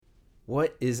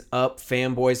What is up,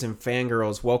 fanboys and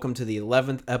fangirls? Welcome to the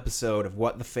 11th episode of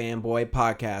What the Fanboy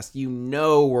Podcast. You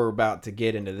know we're about to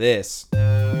get into this.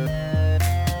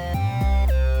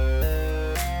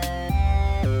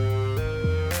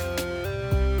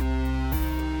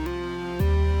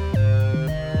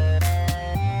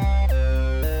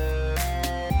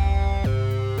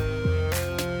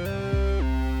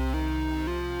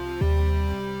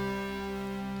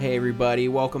 Hey everybody,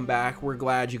 welcome back. We're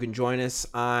glad you can join us.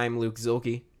 I'm Luke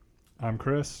Zilke. I'm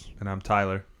Chris. And I'm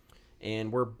Tyler.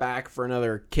 And we're back for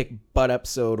another kick butt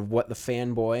episode of What the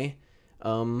Fanboy.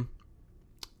 A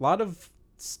lot of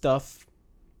stuff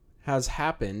has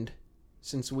happened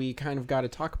since we kind of got to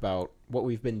talk about what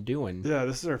we've been doing. Yeah,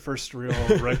 this is our first real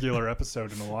regular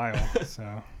episode in a while. So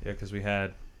Yeah, because we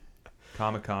had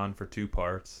Comic-Con for 2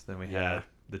 parts. Then we had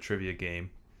the trivia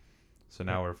game. So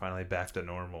now we're finally back to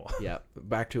normal. Yeah,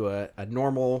 back to a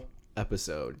normal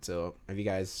episode. So have you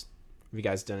guys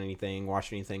done anything,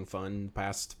 watched anything fun the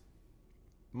past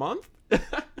month?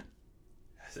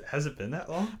 Has it been that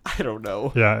long? I don't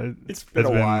know. yeah, It's been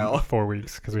a while. 4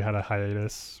 weeks because we had a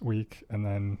hiatus week and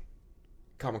then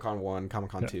Comic-Con 1,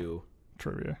 Comic-Con Yeah. 2,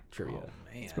 trivia. trivia. Oh,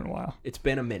 man. It's been a while. It's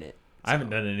been a minute. I haven't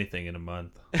done anything in a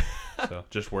month. So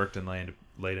just worked and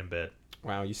laid in bed.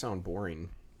 Wow, you sound boring.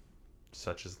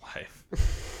 Such is life.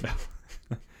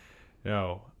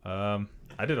 No.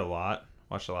 I did a lot.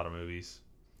 Watched a lot of movies.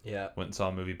 Yeah. Went and saw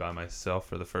a movie by myself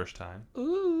for the first time.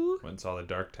 Ooh. Went and saw The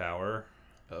Dark Tower.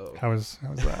 Oh. How was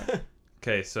that?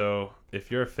 Okay, so if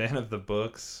you're a fan of the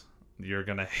books, you're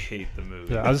going to hate the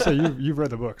movie. Yeah, I was gonna say you've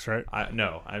read the books, right?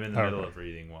 No, I'm in the middle Okay. of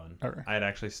reading one. Okay. I had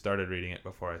actually started reading it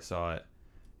before I saw it,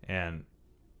 and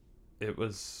it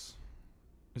was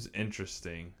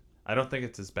interesting. I don't think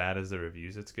it's as bad as the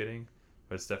reviews it's getting,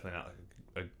 but it's definitely not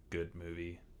like a good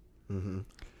movie. Mm-hmm.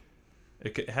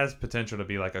 It has potential to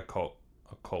be like a cult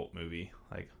movie.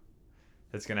 Like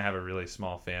it's gonna have a really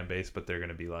small fan base, but they're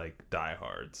gonna be like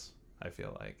diehards, I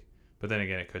feel like. But then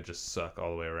again, it could just suck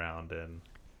all the way around. And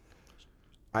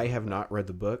I have not read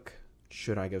the book.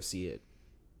 Should I go see it?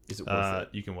 Is it worth it?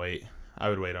 you can wait. I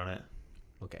would wait on it.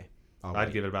 Okay.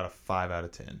 I'd give it about a 5 out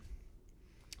of 10.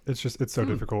 It's so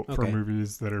difficult for okay.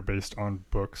 movies that are based on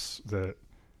books that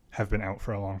have been out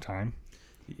for a long time.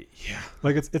 Yeah.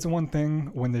 Like it's one thing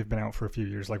when they've been out for a few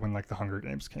years, like when like the Hunger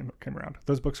Games came around.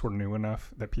 Those books were new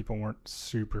enough that people weren't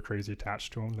super crazy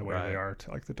attached to them the way Right. they are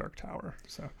to like the Dark Tower.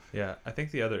 So Yeah, I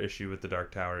think the other issue with The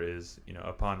Dark Tower is,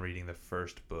 upon reading the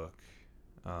first book,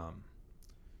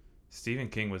 Stephen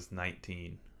King was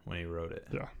 19 when he wrote it.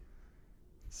 yeah,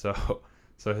 So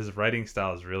his writing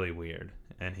style is really weird,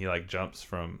 and he like jumps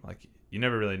from like you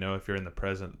never really know if you're in the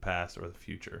present, the past, or the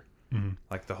future. mm-hmm.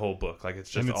 Like the whole book, like it's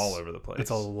just And all over the place. It's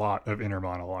a lot of inner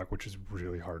monologue, which is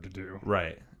really hard to do.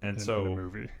 Right, and in a so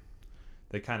movie.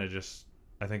 they kind of just,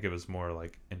 I think it was more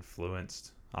like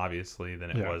influenced, obviously,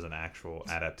 than it Yeah. was an actual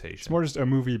adaptation. It's more just a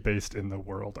movie based in the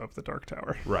world of the Dark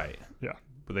Tower. Right. Yeah.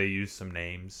 But they used some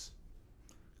names.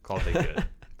 Called it good.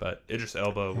 But Idris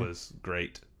Elba was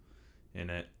great in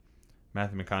it.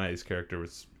 Matthew McConaughey's character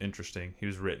was interesting. He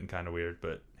was written kind of weird,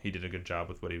 but he did a good job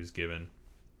with what he was given.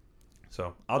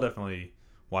 So I'll definitely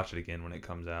watch it again when it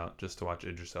comes out, just to watch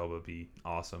Idris Elba be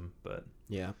awesome. But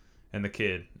Yeah. and the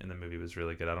kid in the movie was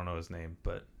really good. I don't know his name,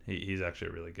 but he's actually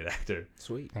a really good actor.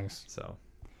 Sweet. Nice. So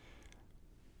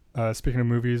Speaking of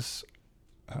movies,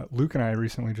 Luke and I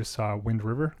recently just saw Wind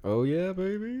River. Oh yeah,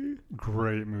 baby.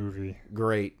 Great movie.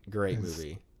 Great It's-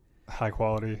 movie. High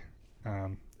quality.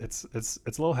 It's a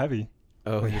little heavy.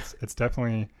 Oh Like, yeah. it's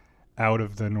definitely out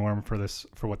of the norm for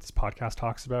what this podcast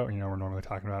talks about. We're normally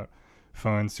talking about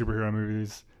fun superhero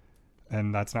movies,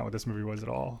 and that's not what this movie was at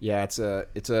all. Yeah, it's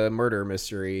a murder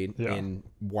mystery Yeah. in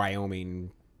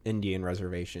Wyoming Indian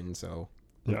reservation. So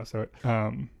Yeah. So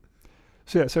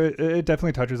it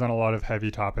definitely touches on a lot of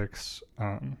heavy topics,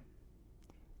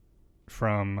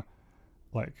 from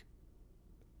like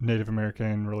Native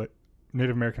American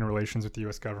relations with the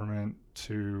U.S. government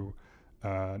to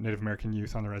Native American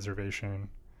youth on the reservation,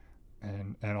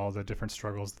 and all the different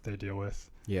struggles that they deal with.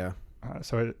 yeah,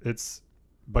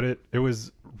 It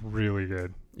was really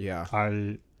good. yeah.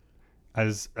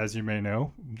 As you may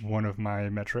know, one of my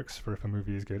metrics for if a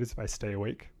movie is good is if I stay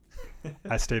awake.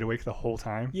 I stayed awake the whole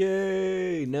time,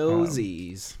 Yay,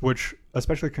 nosies. which,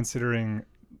 especially considering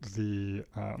the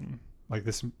like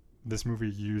this movie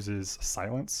uses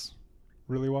silence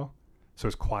really well, so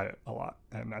it's quiet a lot,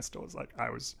 and I still was like I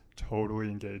was totally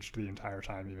engaged the entire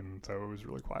time, even though it was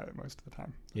really quiet most of the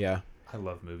time. Yeah, I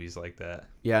love movies like that.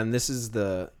 yeah. And this is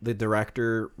the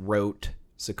director wrote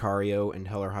Sicario and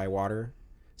Hell or High Water,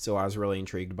 so I was really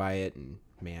intrigued by it. And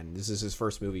man, this is his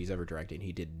first movie he's ever directed.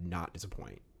 He did not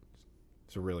disappoint.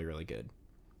 It's really, really good.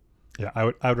 Yeah, I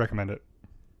would recommend it.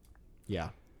 Yeah.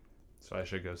 So I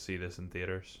should go see this in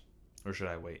theaters, or should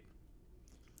I wait?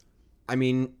 I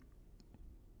mean,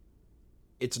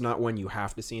 it's not one you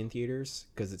have to see in theaters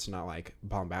because it's not like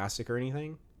bombastic or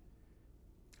anything.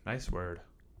 Nice word.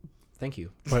 Thank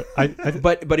you. But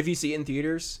But if you see it in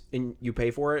theaters and you pay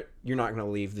for it, you're not going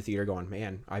to leave the theater going,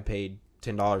 man, I paid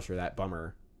 $10 for that.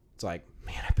 Bummer. It's like,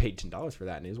 man, I paid $10 for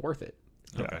that and it was worth it.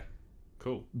 Yeah. Okay.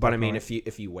 Cool. But I mean, Definitely.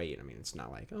 if you wait, I mean, it's not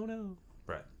like, oh no.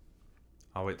 Right.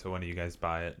 I'll wait till one of you guys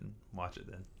buy it and watch it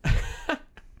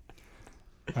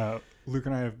then. Luke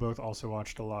and I have both also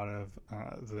watched a lot of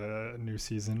the new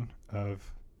season of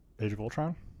Age of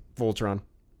Ultron. Voltron.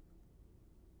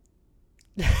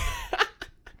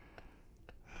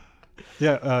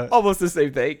 Yeah. Almost the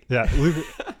same thing. Yeah. Luke,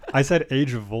 I said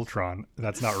Age of Voltron.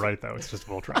 That's not right though. It's just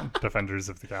Voltron, Defenders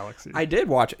of the Galaxy. I did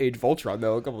watch Age of Ultron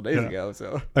though a couple days Yeah. ago.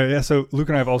 So Yeah. So Luke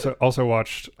and I have also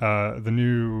watched the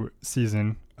new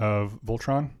season of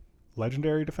Voltron,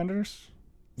 Legendary Defenders.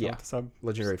 Is that yeah, what the sub.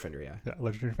 Legendary Defender. Yeah, Yeah,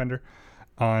 Legendary Defender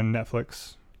on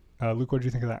Netflix. Luke, what did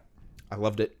you think of that? I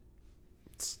loved it.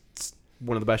 It's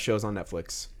one of the best shows on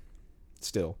Netflix.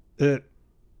 Still,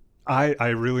 I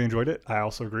really enjoyed it. I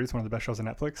also agree it's one of the best shows on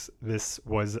Netflix. This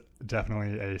was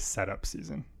definitely a setup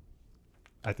season.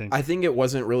 I think it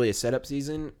wasn't really a setup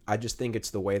season. I just think it's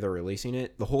the way they're releasing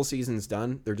it. The whole season's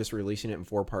done. They're just releasing it in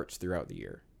 4 parts throughout the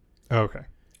year. okay.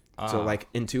 So like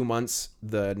in 2 months,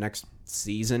 the next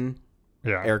season,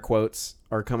 Yeah. air quotes,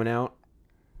 are coming out.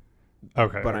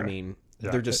 Okay. But I okay. mean,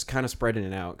 Yeah, they're just kind of spreading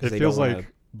it out it because they feels don't want like-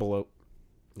 to blow.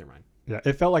 Never mind. Yeah,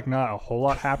 it felt like not a whole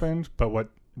lot happened, but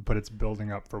it's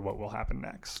building up for what will happen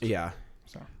next. Yeah.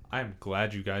 So I'm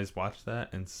glad you guys watched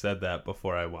that and said that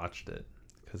before I watched it.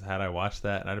 Because had I watched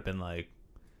that, I'd have been like,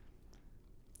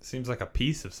 seems like a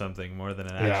piece of something more than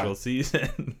an Yeah. actual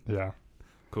season. yeah.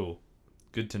 Cool.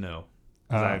 Good to know.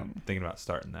 'Cause I'm Um, thinking about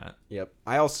starting that. Yep.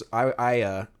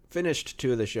 I finished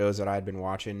 2 of the shows that I'd been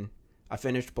watching. I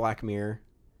finished Black Mirror.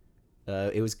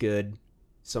 It was good.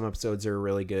 Some episodes are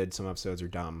really good. Some episodes are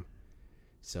dumb.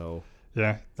 So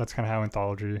yeah, that's kind of how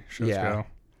anthology shows Yeah. go.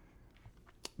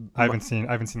 I haven't seen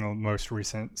the most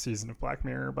recent season of Black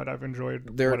Mirror, but I've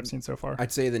enjoyed There- what I've seen so far.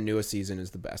 I'd say the newest season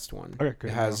is the best one. Okay, good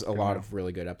It to has know, a good to lot know. of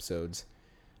really good episodes.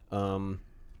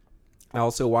 I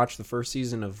also watched the first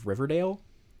season of Riverdale.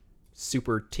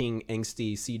 Super teen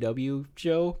angsty CW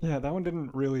show. Yeah, that one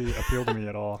didn't really appeal to me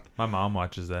at all. My mom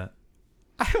watches that.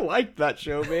 I liked that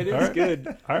show, man. It was Alright. good.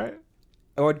 All right.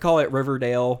 I would call it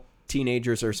Riverdale.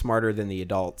 Teenagers are smarter than the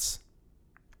adults.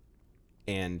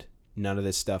 And none of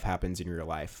this stuff happens in real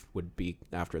life would be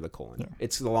after the colon. Yeah.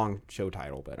 It's the long show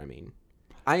title, but I mean,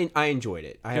 I enjoyed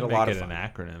it. I had a Could lot make of it fun. an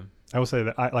acronym. I will say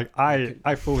that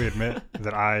I fully admit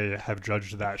that I have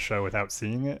judged that show without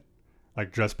seeing it,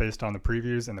 like just based on the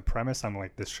previews and the premise. I'm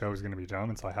like, this show is going to be dumb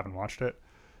until I haven't watched it.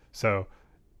 So,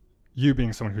 you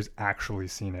being someone who's actually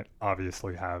seen it,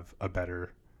 obviously have a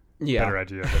better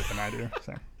idea of it than I do.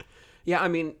 So. Yeah, I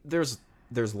mean, there's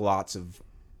lots of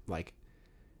like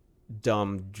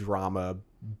dumb drama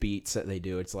beats that they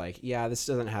do. It's like, yeah, this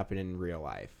doesn't happen in real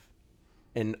life.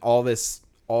 And all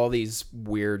these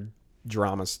weird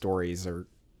drama stories are,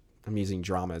 I'm using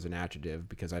drama as an adjective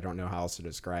because I don't know how else to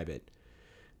describe it,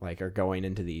 like are going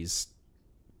into these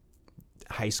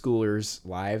high schoolers'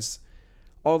 lives.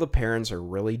 All the parents are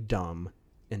really dumb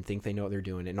and think they know what they're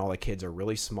doing, and all the kids are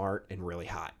really smart and really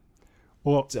hot.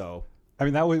 Well, So I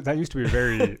mean that used to be a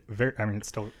very very. I mean, it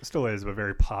still is a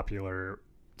very popular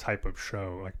type of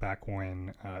show. Like back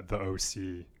when the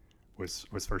OC was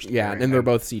first. yeah, airing, and they're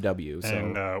both CW. So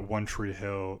And One Tree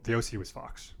Hill, the OC was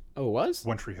Fox. oh, it was?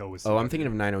 One Tree Hill was. Oh, I'm CW. thinking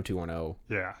of 90210.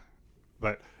 Yeah.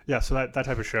 But yeah, so that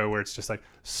type of show where it's just like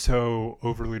so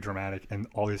overly dramatic and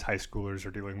all these high schoolers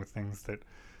are dealing with things that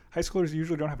high schoolers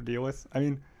usually don't have to deal with. I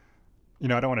mean, I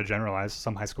don't want to generalize.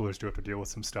 Some high schoolers do have to deal with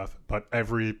some stuff, but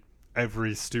every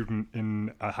student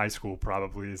in a high school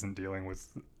probably isn't dealing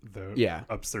with the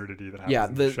absurdity that happens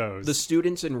in the shows. The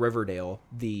students in Riverdale,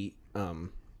 the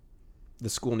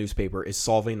school newspaper is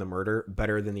solving the murder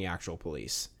better than the actual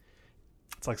police.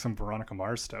 It's like some Veronica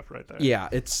Mars stuff right there. Yeah,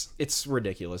 it's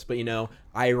ridiculous, but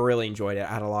I really enjoyed it. I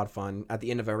had a lot of fun. At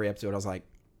the end of every episode, I was like,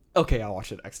 okay, I'll watch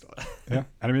the next one. Yeah.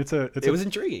 And I mean, It was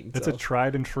intriguing. It's so. a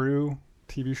tried and true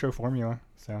TV show formula.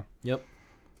 So Yep.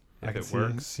 I If can it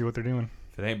works, see what they're doing.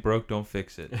 if it ain't broke, don't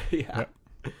fix it. Yeah.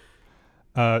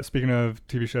 Yep. Speaking of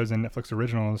TV shows and Netflix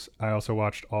originals, I also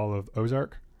watched all of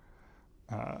Ozark.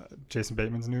 Jason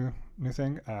Bateman's new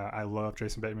thing. I love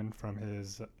Jason Bateman from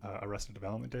his Arrested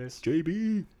Development days.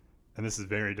 JB. And this is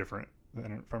very different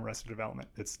than from Arrested Development.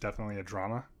 It's definitely a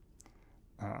drama.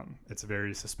 It's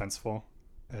very suspenseful,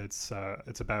 It's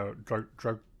about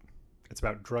it's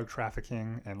about drug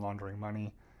trafficking and laundering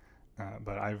money.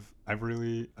 But I've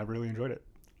really enjoyed it.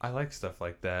 I like stuff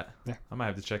like that. Yeah. I might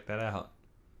have to check that out.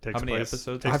 Takes How many place,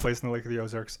 episodes? Takes place in the Lake of the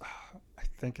Ozarks. I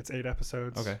think it's 8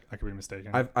 episodes. Okay. I could be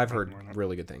mistaken. I've Might be heard more than that.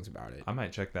 really good things about it. I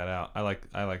might check that out. I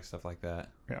like stuff like that.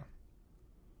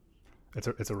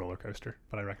 It's a roller coaster,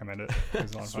 but I recommend it.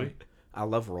 It's a lot of fun. Sweet. I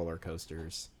love roller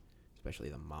coasters, especially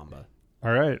the Mamba.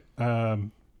 All right.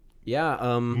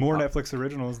 Yeah. More Netflix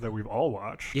originals that we've all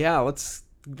watched. Yeah. Let's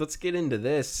get into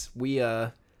this.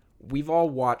 We've all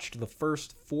watched the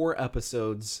first 4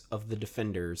 episodes of The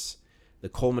Defenders, the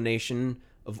culmination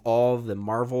of all the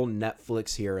Marvel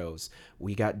Netflix heroes.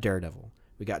 We got Daredevil.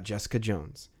 We got Jessica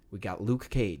Jones. We got Luke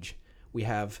Cage. We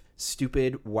have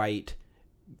stupid white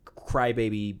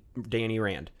crybaby Danny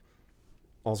Rand,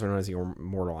 also known as the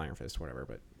Immortal Iron Fist, whatever,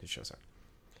 but it shows up.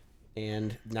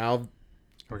 And now,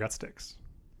 We got Sticks.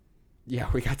 yeah,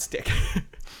 we got Stick.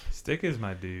 Stick is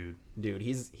my dude. Dude,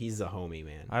 he's a homie,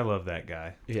 man. I love that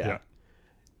guy. Yeah.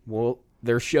 Well,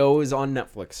 their show is on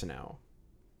Netflix now.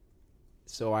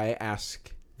 So I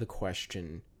ask the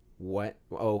question, what...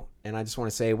 Oh, and I just want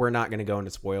to say, we're not going to go into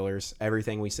spoilers.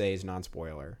 Everything we say is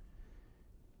non-spoiler.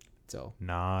 So,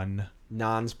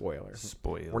 non-spoiler.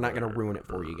 Spoiler. We're not going to ruin it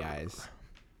for you guys.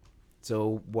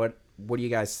 So, what do you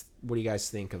guys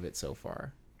think of it so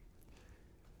far?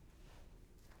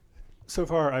 So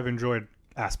far, I've enjoyed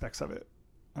aspects of it.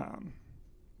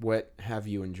 What have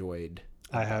you enjoyed?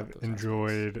 I about have those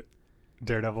enjoyed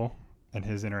Daredevil and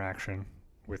his interaction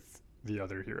with the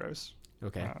other heroes.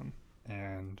 aspects? Okay.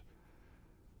 And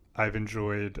I've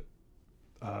enjoyed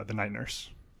the Night Nurse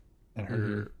and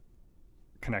her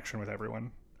connection with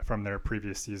everyone from their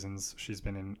previous seasons. She's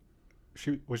been in...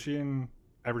 Was she in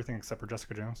everything except for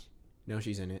Jessica Jones? No,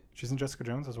 she's in it. She's in Jessica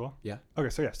Jones as well? Yeah. Okay,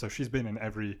 so yeah. So she's been in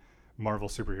every Marvel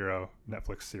superhero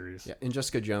Netflix series. Yeah. In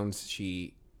Jessica Jones,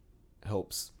 she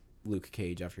helps Luke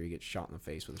Cage after he gets shot in the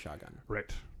face with a shotgun. Right.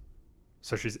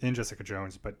 So she's in Jessica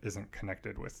Jones, but isn't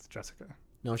connected with Jessica.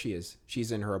 No, she is.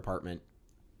 She's in her apartment.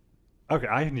 Okay,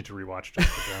 I need to rewatch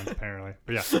Jessica Jones apparently.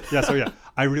 But yeah. So yeah,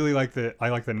 I really like the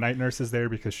Night Nurses there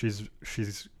because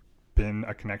she's been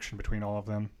a connection between all of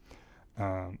them.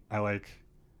 I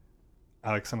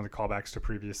like some of the callbacks to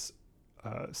previous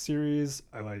series.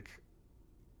 I like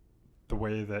the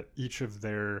way that each of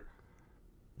their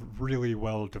really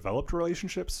well developed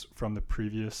relationships from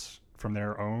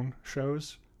their own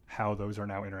shows, how those are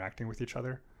now interacting with each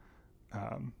other.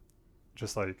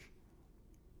 Just like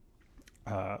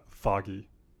Foggy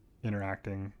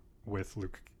interacting with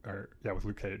Luke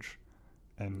Cage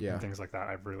and things like that.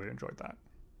 I've really enjoyed that.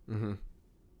 Mm-hmm.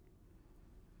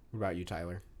 What about you,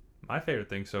 Tyler? My favorite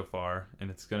thing so far, and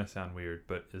it's gonna sound weird,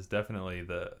 but is definitely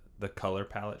the color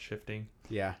palette shifting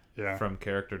Yeah. from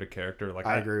character to character. Like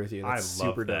I agree with you. That's I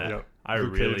love super that. dope. Yep. I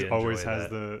Luke really Cage enjoy always that. has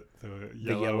the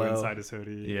yellow inside his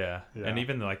hoodie. Yeah. Yeah. And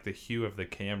even like the hue of the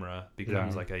camera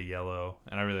becomes Yeah. like a yellow,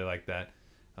 and I really like that.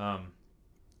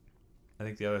 I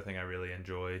think the other thing I really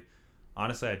enjoy,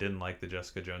 honestly, I didn't like the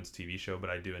Jessica Jones TV show, but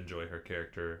I do enjoy her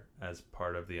character as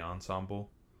part of the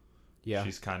ensemble. Yeah.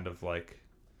 She's kind of like,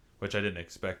 which I didn't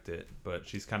expect it, but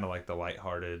she's kind of like the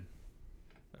lighthearted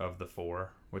of the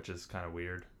 4, which is kind of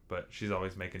weird, but she's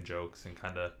always making jokes and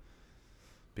kind of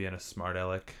being a smart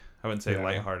aleck. I wouldn't say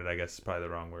lighthearted, I guess is probably the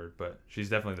wrong word, but she's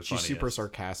definitely the She's funniest. super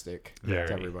sarcastic Very.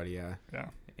 to everybody, yeah. Yeah.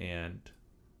 And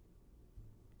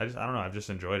I don't know, I've just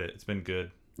enjoyed it. It's been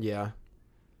good. Yeah.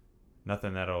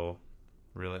 Nothing that'll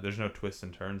really, there's no twists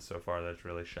and turns so far that's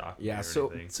really shocked me Yeah, or so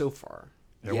anything. so far.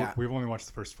 Yeah, Yeah. we've only watched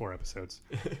the first 4 episodes.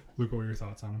 Luke, what were your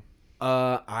thoughts on them?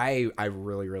 I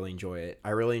really, really enjoy it. I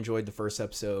really enjoyed the first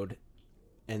episode,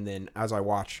 and then as I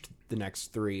watched the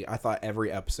next 3, I thought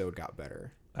every episode got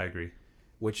better, I agree.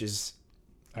 which is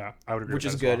Yeah, I would agree. which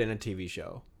with is that as good well. in a TV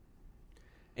show.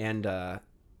 And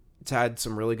it's had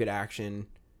some really good action,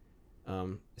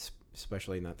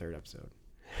 especially in that 3rd episode.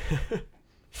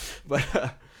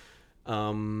 But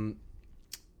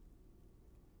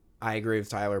I agree with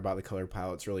Tyler about the color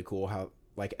palette. It's really cool how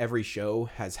like every show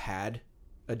has had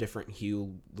a different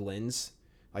hue lens.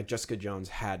 Like Jessica Jones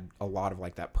had a lot of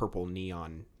like that purple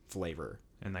neon flavor.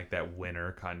 And like that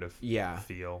winter kind of Yeah.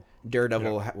 feel.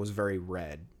 Daredevil was very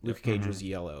red. Luke Cage was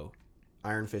yellow.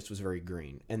 Iron Fist was very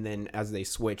green. And then as they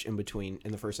switch in between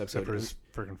in the first Except episode,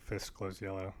 for his freaking fist glows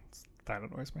yellow. That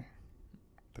annoys me.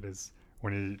 That is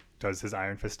when he does his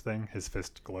Iron Fist thing, his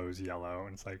fist glows yellow,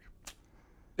 and it's like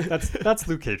that's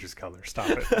Luke Cage's color. Stop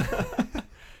it.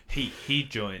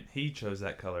 He chose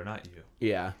that color, not you.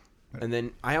 yeah. And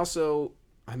then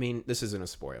I mean, this isn't a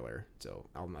spoiler, so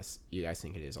unless you guys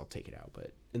think it is, I'll take it out.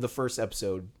 But in the first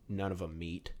episode, none of them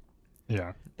meet.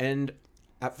 Yeah. And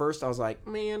at first I was like,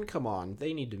 man, come on,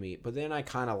 they need to meet. But then I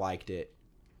kind of liked it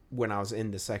when I was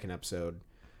in the second episode.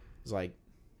 It was like,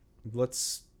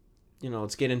 let's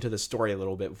get into the story a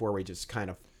little bit before we just kind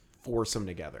of force them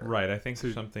together. Right. I think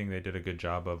something they did a good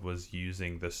job of was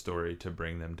using the story to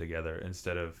bring them together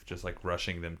instead of just like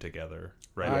rushing them together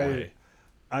away.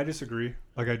 I disagree.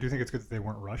 Like, I do think it's good that they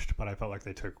weren't rushed, but I felt like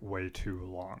they took way too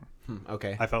long.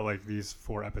 Okay. I felt like these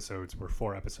 4 episodes were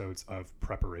 4 episodes of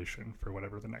preparation for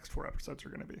whatever the next 4 episodes are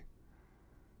going to be.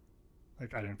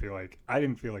 Like, I didn't feel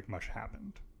like much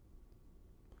happened.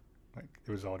 Like, it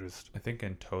was all just... I think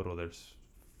in total there's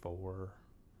 4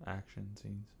 action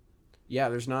scenes. Yeah,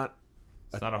 there's not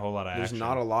It's not a whole lot of there's action.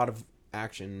 not a lot of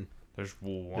action. There's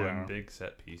one big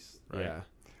set piece, right? Yeah.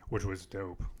 Which was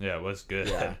dope. Yeah, it was good.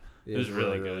 Yeah. It was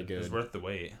really good. It was worth the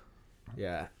wait.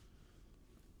 Yeah.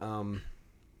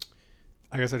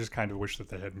 I guess I just kind of wish that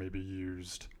they had maybe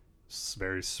used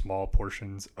very small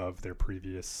portions of their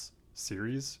previous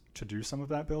series to do some of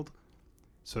that build.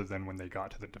 So then when they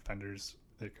got to the Defenders,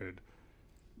 they could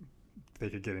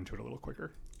get into it a little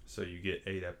quicker. So you get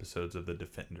 8 episodes of the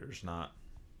Defenders, not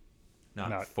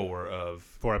Not 4 of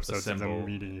 4 episodes Assemble. of them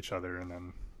meeting each other and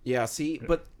then... Yeah, see,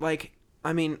 but like,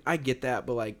 I mean, I get that,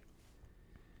 but like,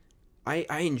 I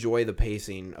enjoy the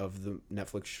pacing of the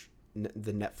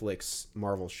Netflix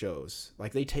Marvel shows.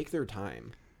 Like, they take their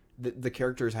time. The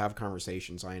characters have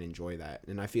conversations. I enjoy that,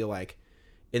 and I feel like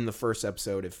in the first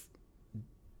episode, if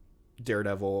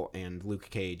Daredevil and Luke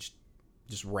Cage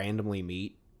just randomly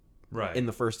meet, Right. in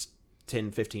the first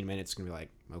 10-15 minutes, it's gonna be like,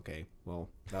 okay, well,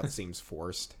 that seems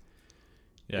forced.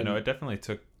 Yeah, no, it definitely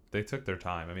they took their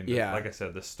time. I mean, Yeah. like I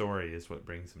said, the story is what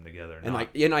brings them together. And not-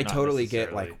 I not totally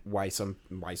get necessarily- like why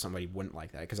somebody wouldn't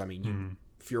like that, because I mean,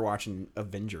 if you're watching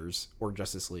Avengers or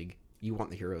Justice League, you want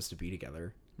the heroes to be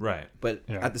together. Right. But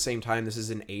Yeah. at the same time, this is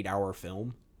an 8-hour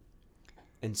film,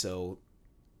 and so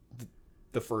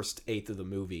the first eighth of the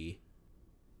movie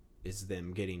is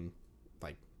them getting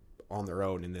like on their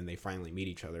own, and then they finally meet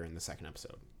each other in the second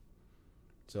episode.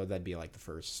 So that'd be like the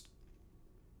first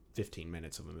 15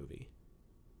 minutes of a movie.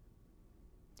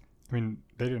 I mean,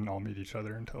 they didn't all meet each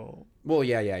other until Well,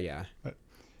 yeah. I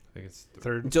think it's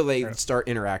third. Until they Yeah. start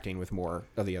interacting with more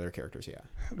of the other characters, yeah.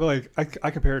 But like,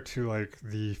 I compare it to like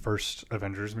the first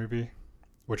Avengers movie,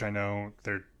 which I know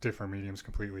they're different mediums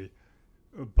completely,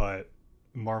 but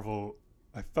Marvel,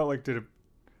 I felt like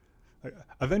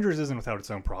Avengers isn't without its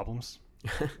own problems,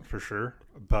 for sure.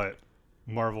 But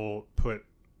Marvel put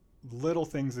little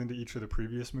things into each of the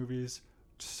previous movies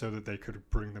so that they could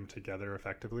bring them together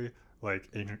effectively, like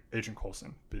Agent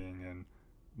Coulson being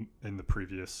in the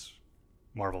previous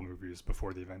Marvel movies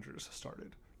before the Avengers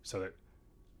started, so that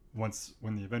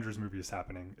when the Avengers movie is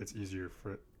happening, it's easier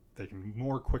they can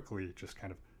more quickly just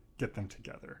kind of get them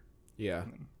together. Yeah.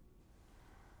 And then,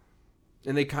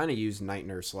 And they kind of use Night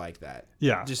Nurse like that.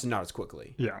 yeah, Just not as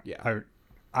quickly. yeah.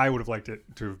 I would have liked it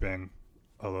to have been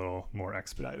a little more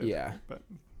expedited. Yeah. But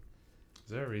Is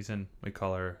there a reason we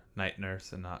call her Night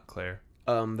Nurse and not Claire?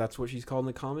 That's what she's called in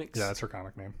the comics. yeah, that's her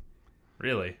comic name.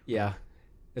 Really? Yeah.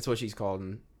 That's what she's called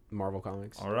in Marvel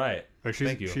comics. All right. Like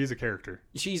Thank you. she's a character.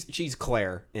 She's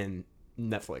Claire in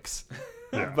Netflix.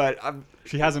 Yeah. But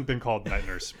She hasn't been called Night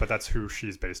Nurse, but that's who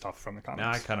she's based off from the comics.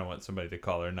 Now I kind of want somebody to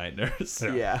call her Night Nurse.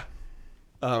 Yeah.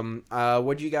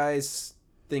 What do you guys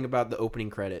think about the opening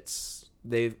credits?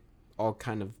 They all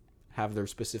kind of have their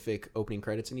specific opening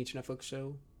credits in each Netflix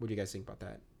show. What do you guys think about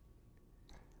that?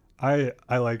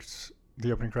 I liked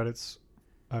the opening credits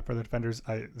for the Defenders.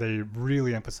 They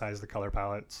really emphasize the color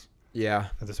palettes Yeah.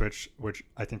 of the Switch, which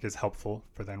I think is helpful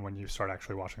for then when you start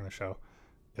actually watching the show.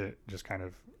 It just kind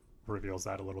of reveals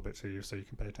that a little bit to you so you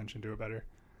can pay attention to it better.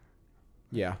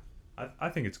 Yeah. I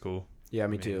think it's cool. Yeah,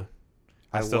 me mean, too.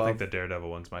 I still love think the Daredevil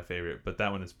one's my favorite, but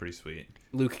that one is pretty sweet.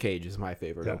 Luke Cage is my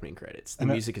favorite Yeah. opening credits. The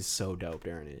And music is so dope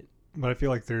during it. But I feel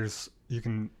like you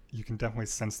can definitely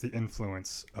sense the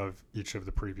influence of each of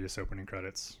the previous opening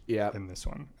credits Yeah. in this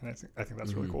one, and I think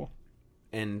that's really Mhm. cool.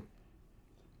 And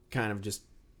kind of just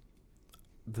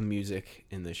the music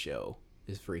in the show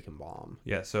is freaking bomb.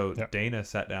 Yeah, so Yeah. Dana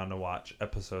sat down to watch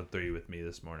episode 3 with me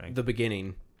this morning. The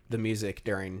beginning, the music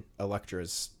during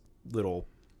Elektra's little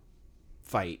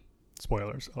fight.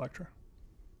 Spoilers, Elektra.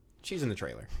 She's in the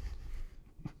trailer.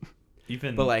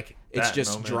 Even But like it's that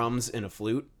just moment- drums and a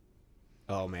flute.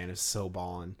 Oh man, it's so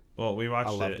ballin'. well, we watched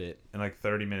I loved it. and like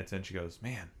 30 minutes in, she goes,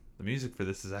 "Man, the music for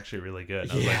this is actually really good."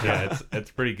 And I was Yeah. like, "Yeah,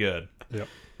 it's pretty good. Yep.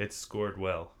 It's scored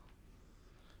well,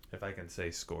 if I can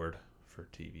say scored for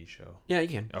TV show." Yeah, you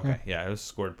can. Okay, yeah, it was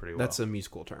scored pretty well. That's a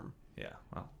musical term. Yeah,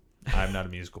 well, I'm not a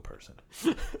musical person.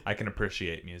 I can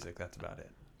appreciate music. That's about it.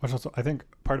 Which also, I think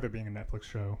part of it being a Netflix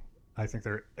show I think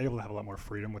they're able to have a lot more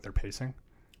freedom with their pacing.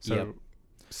 So Yep.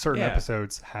 certain Yeah.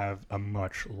 episodes have a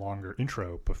much longer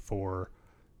intro before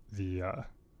the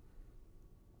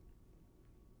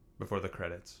Before the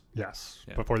credits. yes,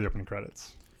 Yeah. before the opening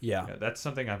credits. Yeah. Yeah, that's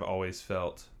something I've always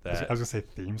felt I was that gonna say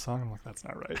theme song. I'm like, that's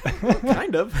not right.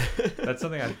 Kind of. that's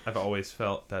something I've always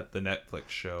felt that the Netflix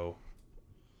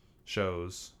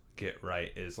shows get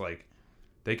right is like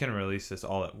they can release this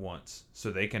all at once,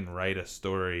 so they can write a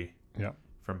story Yeah.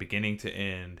 from beginning to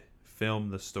end, film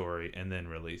the story, and then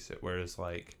release it. Whereas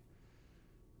like,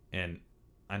 and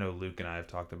I know Luke and I have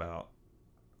talked about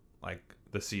like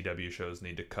the CW shows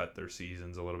need to cut their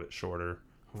seasons a little bit shorter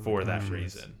for that gosh, yes.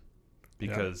 reason.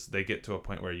 Because they get to a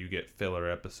point where you get filler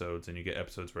episodes and you get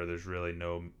episodes where there's really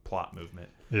no plot movement.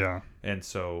 Yeah. And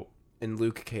so, And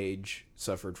Luke Cage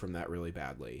suffered from that really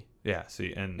badly. yeah,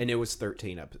 see, and And it was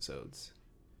 13 episodes.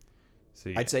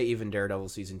 see, I'd say even Daredevil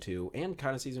season 2 and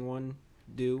kind of season 1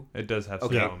 do. it does have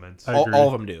Okay. some Yeah. moments. I All, agree. all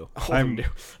of them do. All of them I'm- do.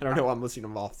 I don't know why I'm listening to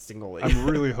them all singly. I'm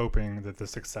really hoping that the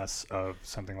success of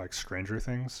something like Stranger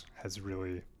Things has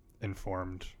really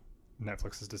informed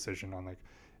Netflix's decision on like,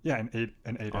 yeah, an eight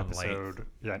On episode,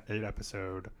 yeah, an 8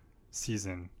 episode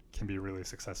season can be really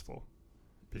successful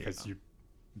because Yeah. you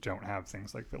don't have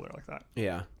things like filler like that.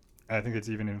 Yeah. And I think it's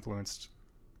even influenced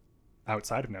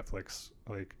outside of Netflix,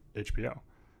 like HBO.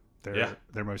 Yeah.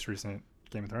 Their most recent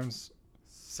Game of Thrones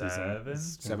season Seven?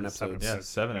 is gonna Seven be episodes. Yeah,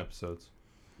 7 episodes.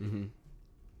 Mm-hmm.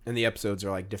 And the episodes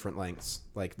are like different lengths.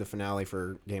 Like the finale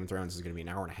for Game of Thrones is going to be an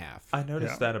hour and a half. I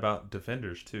noticed Yeah. that about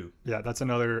Defenders too. Yeah, that's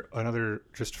another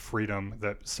just freedom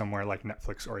that somewhere like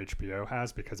Netflix or HBO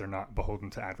has because they're not beholden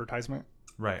to advertisement.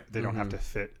 Right. They don't have Mhm. to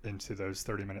fit into those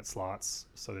 30-minute slots,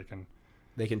 so they can.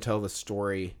 They can tell the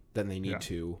story that they need Yeah.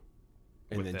 to,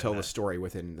 and Within then tell the that. story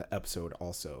within the episode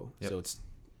also. Yep. So it's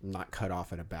not cut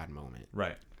off at a bad moment.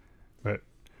 Right. But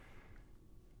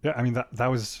yeah, I mean that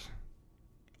was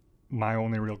my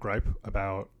only real gripe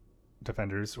about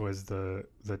Defenders was the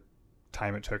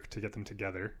time it took to get them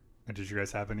together. And did you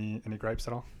guys have any gripes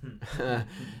at all?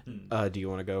 Do you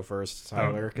want to go first,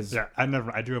 Tyler? Because Yeah,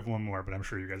 I do have one more, but I'm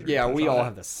sure you guys. Are yeah, gonna we touch on all it.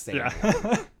 have the same.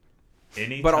 Yeah.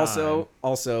 Anytime, But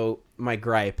also my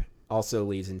gripe also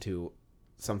leads into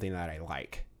something that I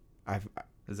like.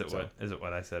 is it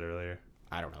what I said earlier?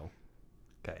 I don't know.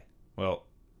 Okay. Well,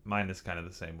 mine is kind of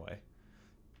the same way.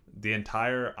 The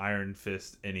entire Iron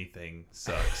Fist anything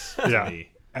sucks to Yeah.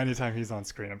 me. Anytime he's on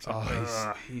screen, I'm Oh,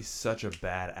 sorry. he's such a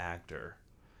bad actor.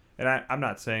 And I'm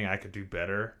not saying I could do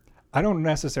better. I don't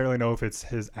necessarily know if it's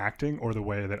his acting or the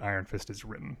way that Iron Fist is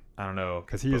written, I don't know.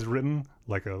 because he is written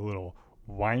like a little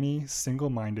whiny,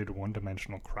 single-minded,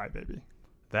 one-dimensional crybaby.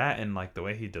 That and like the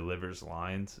way he delivers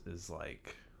lines is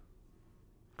like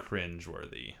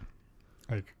cringeworthy.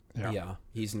 Like, yeah. Yeah,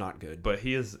 he's not good. But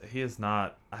he is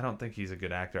not. I don't think he's a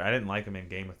good actor. I didn't like him in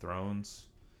Game of Thrones.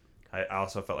 I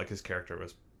also felt like his character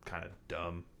was kind of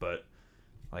dumb. But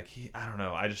like I don't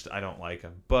know. I don't like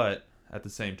him. But at the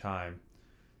same time,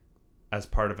 as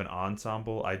part of an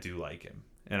ensemble, I do like him,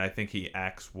 and I think he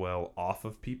acts well off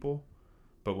of people.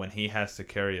 But when he has to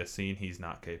carry a scene, he's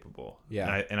not capable.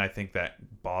 Yeah. And I think that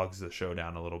bogs the show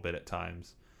down a little bit at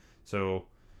times. So,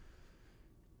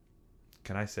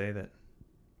 can I say that?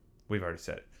 We've already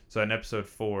said it. So in episode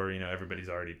 4, everybody's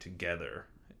already together.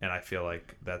 And I feel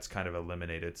like that's kind of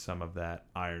eliminated some of that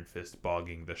Iron Fist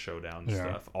bogging the showdown Yeah.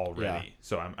 stuff already. Yeah.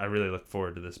 So I really look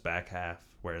forward to this back half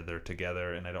where they're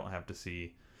together and I don't have to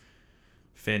see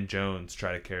Finn Jones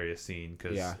try to carry a scene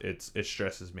because Yeah. it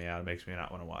stresses me out. It makes me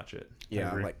not want to watch it. Yeah,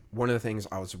 agree. like one of the things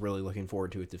I was really looking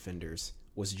forward to with Defenders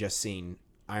was just seeing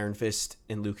Iron Fist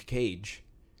and Luke Cage,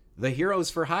 the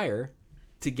heroes for hire,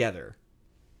 together.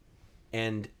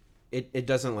 And it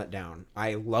doesn't let down.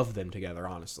 I love them together,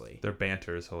 honestly. Their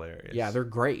banter is hilarious. Yeah, they're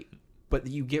great. But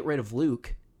you get rid of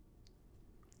Luke,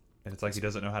 and it's like he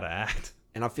doesn't know how to act.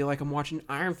 and I feel like I'm watching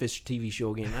Iron Fist TV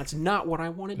show again. That's not what I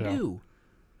want to Yeah. do.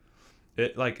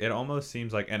 It almost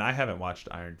seems like, and I haven't watched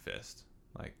Iron Fist.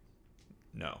 Like,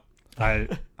 no.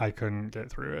 I couldn't get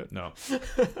through it. No.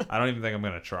 I don't even think I'm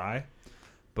going to try.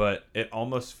 But it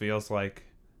almost feels like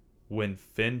when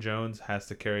Finn Jones has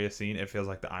to carry a scene, it feels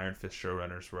like the Iron Fist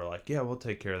showrunners were like, yeah, we'll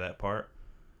take care of that part.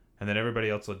 And then everybody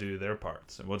else will do their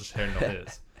parts, and we'll just handle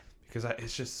his. Because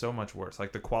it's just so much worse.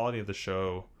 Like, the quality of the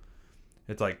show,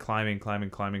 it's like climbing,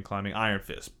 Iron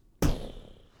Fist.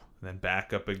 And then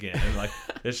back up again. And like,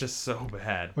 it's just so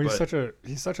bad. Well, But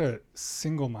he's such a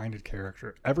single-minded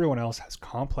character. Everyone else has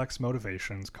complex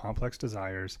motivations, complex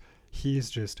desires. He's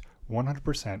just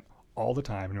 100% all the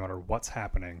time, no matter what's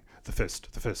happening. The fist,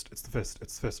 it's the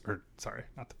fist. Or sorry,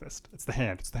 not the fist. It's the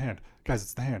hand. Guys,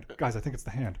 it's the hand. Guys, I think it's the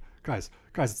hand. guys,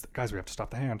 guys, we have to stop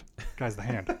the hand. Guys, the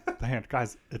hand,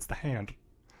 guys, it's the hand.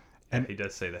 And And he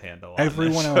does say the hand a lot. in that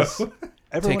everyone show. else,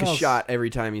 everyone Take a else, shot every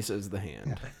time he says the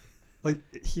hand. like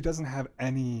he doesn't have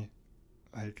any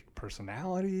like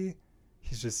personality.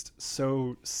 He's just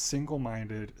so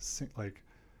single-minded,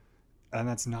 and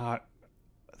that's not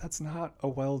a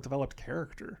well-developed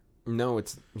character. No,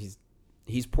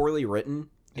 he's poorly written,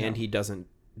 and Yeah. he doesn't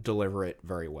deliver it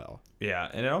very well. Yeah,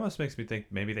 and it almost makes me think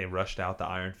maybe they rushed out the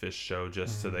Iron Fist show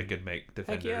just so they could make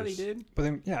Defenders. did. But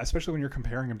then, yeah, especially when you're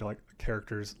comparing him to like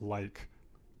characters like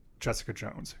Jessica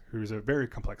Jones, who's a very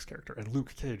complex character, and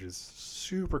Luke Cage is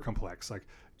super complex, like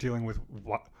dealing with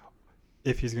what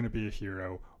if he's going to be a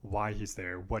hero, why he's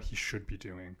there, what he should be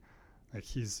doing,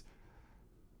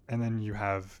 and then you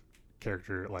have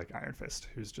character like Iron Fist,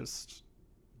 who's just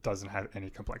doesn't have any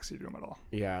complexity to him at all.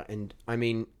 Yeah, and I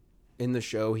mean, in the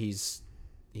show, he's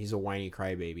a whiny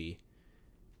crybaby,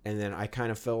 and then I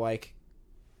kind of feel like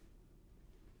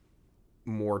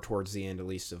more towards the end, at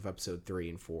least of episode 3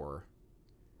 and 4,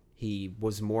 he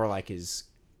was more like his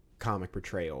comic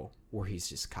portrayal, where he's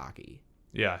just cocky.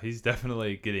 Yeah, he's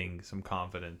definitely getting some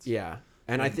confidence. Yeah,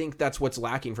 and I think that's what's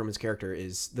lacking from his character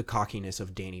is the cockiness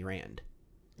of Danny Rand.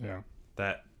 Yeah.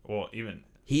 Even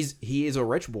He is a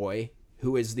rich boy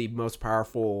who is the most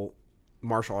powerful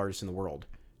martial artist in the world.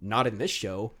 Not in this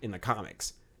show, in the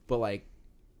comics, but like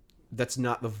that's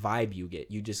not the vibe you get.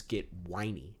 You just get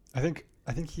whiny. I think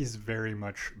he's very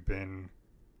much been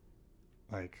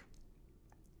like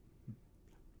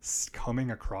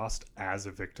coming across as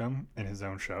a victim in his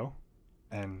own show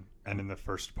and in the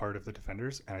first part of the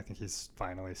Defenders, and I think he's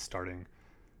finally starting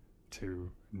to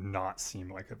not seem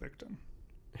like a victim.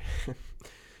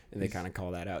 And they kind of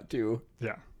call that out too.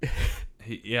 Yeah.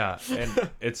 and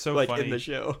it's so Like funny in the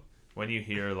show. when you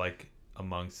hear like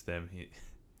amongst them,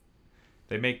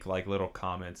 they make like little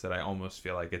comments that I almost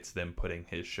feel like it's them putting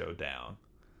his show down.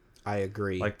 I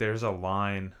agree. Like there's a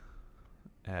line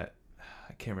I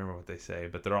can't remember what they say,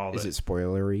 but they're all. Is it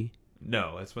spoilery?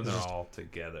 No, it's when they're all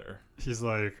together. He's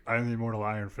like, I'm the immortal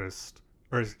Iron Fist.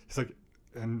 Or he's like,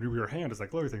 and your hand is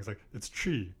like glowy things. Like, it's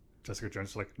chi. Jessica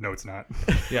Jones is like, no, it's not.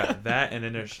 Yeah, that, and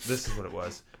then this is what it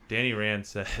was. Danny Rand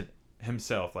said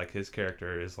himself, like his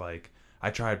character is like, I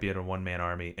tried being a one-man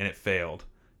army and it failed.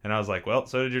 And I was like, well,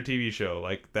 so did your TV show.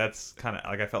 Like, that's kind of,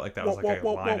 like, I felt like that was like a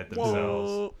line at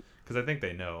themselves. Because I think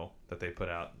they know that they put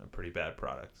out a pretty bad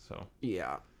product, so.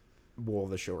 Yeah. Well,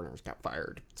 the showrunners got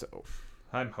fired, so.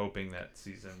 I'm hoping that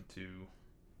season 2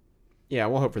 Yeah,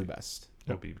 we'll hope for the best.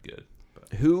 will be good.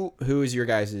 But Who is your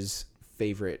guys'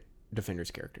 favorite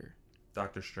Defenders character?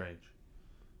 Doctor Strange.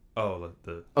 Oh,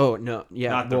 Oh, no. Yeah.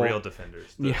 not the real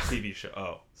Defenders. The yeah. TV show.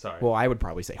 Oh, sorry. Well, I would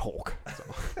probably say Hulk.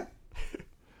 So.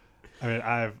 I mean,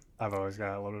 I've always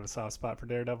got a little bit of a soft spot for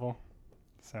Daredevil.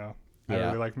 So I Yeah.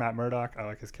 really like Matt Murdock. I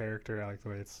like his character. I like the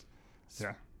way it's.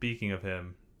 Yeah. Speaking of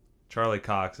him, Charlie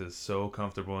Cox is so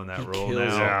comfortable in that He role kills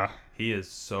now. it. Yeah. He is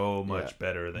so much Yeah.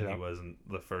 better than Yeah. he was in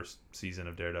the first season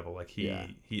of Daredevil. Like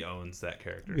he owns that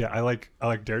character. Yeah, I like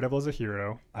Daredevil as a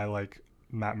hero. I like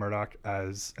Matt Murdock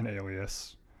as an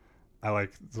alias. I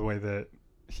like the way that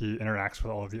he interacts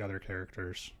with all of the other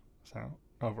characters. So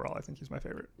overall, I think he's my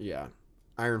favorite. Yeah.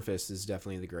 Iron Fist is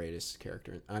definitely the greatest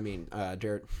character. I mean,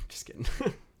 just kidding.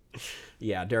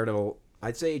 Yeah, Daredevil.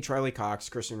 I'd say Charlie Cox,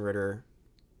 Kristen Ritter,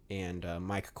 and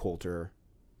Mike Coulter,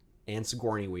 and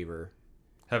Sigourney Weaver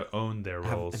Have owned their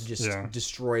have roles. just Yeah.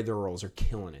 destroyed their roles. Are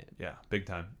killing it. Yeah, big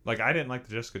time. Like I didn't like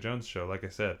the Jessica Jones show, like I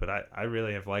said, but I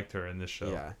really have liked her in this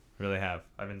show. Yeah. Really have.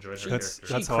 I've enjoyed her That's- character.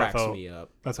 She That's how I cracks felt. me up.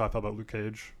 That's how I felt about Luke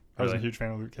Cage. I was a Really? huge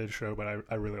fan of Luke Cage show, but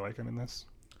I really like him in this.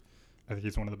 I think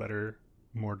he's one of the better,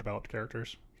 more developed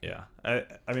characters. Yeah. I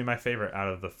mean, my favorite out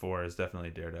of the 4 is definitely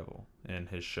Daredevil, and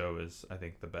his show is, I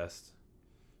think, the best.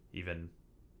 Even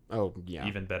Oh yeah.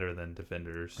 even better than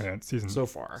Defenders And season So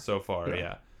far. so far. Yeah.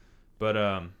 Yeah. But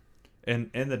in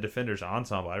the Defenders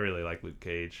ensemble, I really like Luke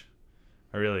Cage.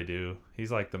 I really do.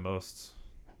 He's like the most,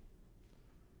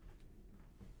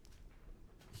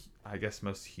 I guess,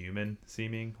 most human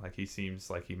seeming. Like he seems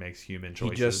like he makes human He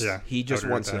choices. just Yeah, he I just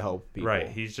agree wants with to that. help people. Right.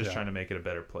 He's just Yeah. trying to make it a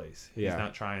better place. Yeah. He's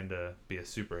not trying to be a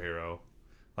superhero.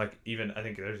 Like even I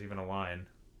think there's even a line,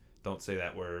 "Don't say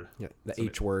that word." Yeah, the Somebody-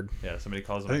 H word. Yeah, somebody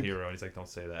calls him I a think- hero, and he's like, "Don't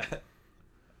say that."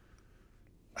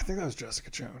 I think that was Jessica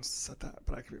Jones that said that,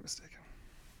 but I could be mistaken.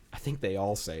 I think they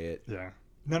all say it. Yeah.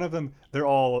 None of them. They're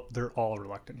all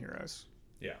reluctant heroes.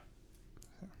 Yeah.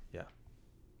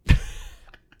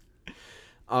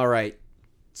 All right.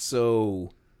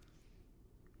 So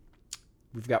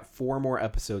we've got 4 more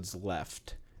episodes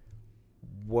left.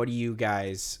 What do you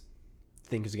guys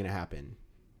think is going to happen?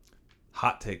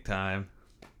 Hot take time.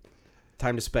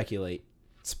 Time to speculate.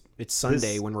 It's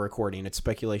Sunday This- when we're recording. It's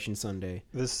Speculation Sunday.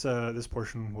 This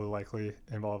portion will likely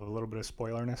involve a little bit of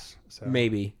spoilerness. So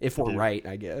Maybe. If we're you- right,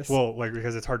 I guess. Well, like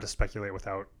because it's hard to speculate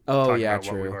without oh, talking yeah, about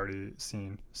what we've true. already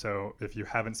seen. So if you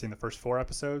haven't seen the first 4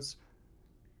 episodes,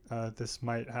 this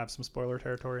might have some spoiler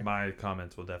territory. My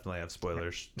comments will definitely have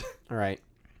spoilers. All right.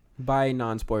 Bye,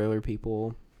 non-spoiler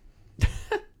people.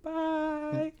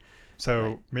 Bye. So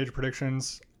Right. major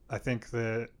predictions. I think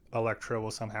that Elektra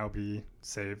will somehow be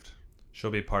saved. She'll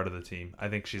be part of the team. I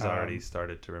think she's already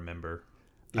started to remember.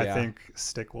 Yeah. I think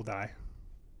Stick will die.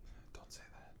 Don't say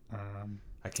that.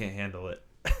 I can't handle it.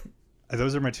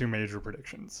 Those are my 2 major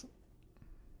predictions.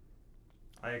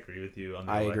 I agree with you on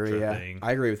the I Elektra agree, yeah. thing.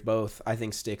 I agree with both. I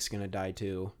think Stick's going to die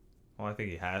too. Well, I think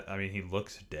he has. I mean, he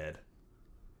looks dead.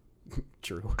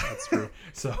 True. That's true.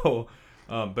 So,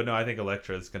 but no, I think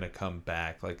Elektra is gonna come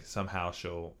back. Like somehow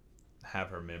she'll have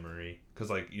her memory because,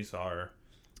 like, you saw her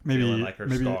Maybe feeling like her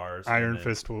maybe scars. and Iron then-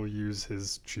 Fist will use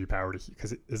his chi power to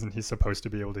because isn't he supposed to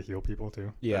be able to heal people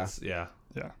too? Yeah. Yeah,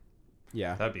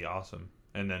 Yeah. that'd be awesome.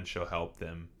 And then she'll help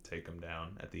them take them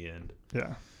down at the end.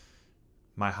 Yeah.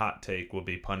 My hot take will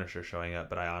be Punisher showing up,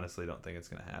 but I honestly don't think it's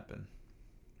gonna happen.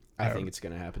 I I think would- it's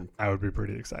going to happen. I would be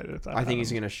pretty excited if that. I think he's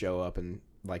happened. going to show up in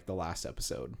like the last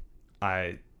episode.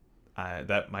 I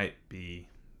that might be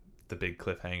the big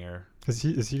cliffhanger. Is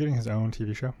he getting his own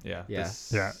TV show? Yeah. Yeah.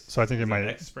 Yeah. So I think it Is that might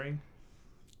next spring.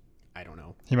 I don't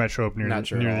know. he might show up near Not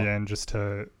sure at the all. end just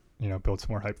to build some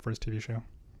more hype for his TV show.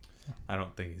 I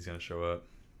don't think he's gonna show up,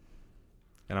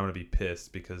 and I'm gonna be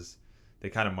pissed because they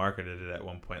kind of marketed it at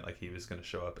one point like he was gonna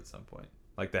show up at some point.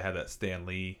 Like they had that Stan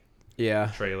Lee Yeah.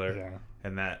 trailer, Yeah.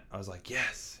 and that I was like,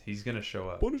 yes, he's gonna show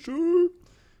up Punisher.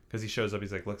 because he shows up.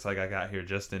 He's like, looks like I got here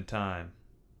just in time,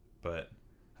 but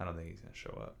I don't think he's gonna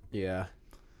show up. Yeah.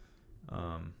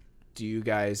 Do you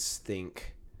guys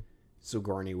think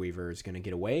Sigourney Weaver is going to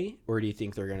get away, or do you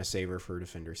think they're going to save her for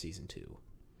Defender Season 2?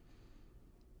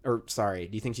 Or, sorry,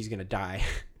 do you think she's going to die?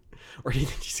 Or do you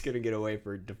think she's going to get away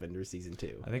for Defender Season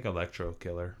 2? I think Electro will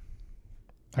kill her.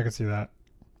 I can see that.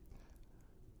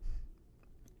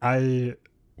 I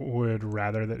would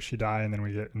rather that she die and then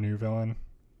we get a new villain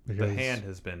because The Hand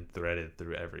has been threaded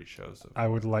through every show. So I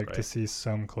would like to right? see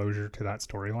some closure to that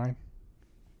storyline.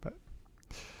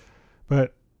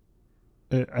 But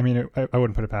I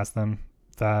wouldn't put it past them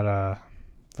that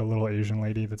the little Asian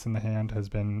lady that's in The Hand has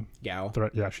been Gao.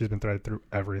 she's been threaded through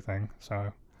everything.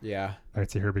 So Yeah. I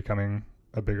could see her becoming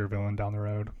a bigger villain down the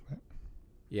road.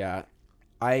 Yeah.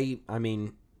 I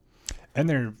mean, And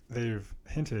they've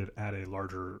hinted at a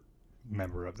larger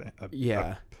member of the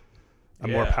yeah. a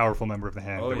more Yeah. powerful member of the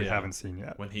Hand Oh, that we yeah. haven't seen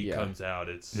yet. when he Yeah. comes out,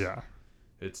 it's Yeah.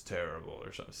 it's terrible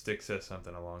or something. Stick says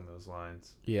something along those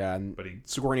lines, Yeah. And but he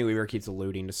Sigourney Weaver keeps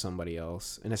alluding to somebody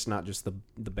else, and it's not just the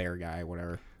bear guy,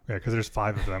 whatever. Yeah, because there's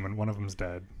 5 of them and one of them's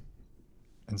dead.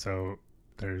 And so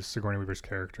there's Sigourney Weaver's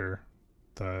character,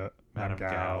 the Madame Gao.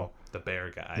 Gao, the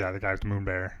bear guy. Yeah, the guy with the moon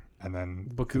bear. And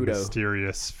then the Bakudo.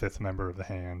 mysterious 5th member of the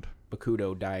Hand.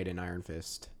 Bakudo died in Iron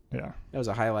Fist. Yeah. That was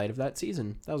a highlight of that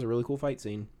season. That was a really cool fight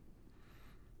scene.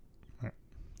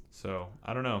 So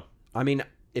I don't know. I mean,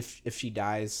 if she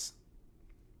dies,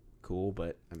 cool.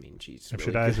 But I mean, she's If she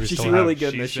really dies, good. we she's still really have-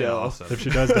 good in the She's been show. awesome. If she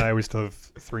does die, we still have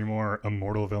 3 more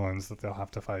immortal villains that they'll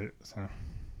have to fight. So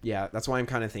Yeah, that's why I'm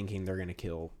kind of thinking they're gonna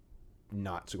kill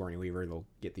not Sigourney Weaver. They'll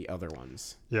get the other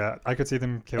ones. yeah, I could see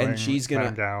them killing And she's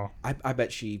gonna- Madame Gao. I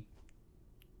bet she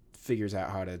figures out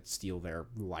how to steal their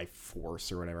life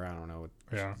force or whatever. I don't know what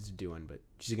Yeah. she's doing, but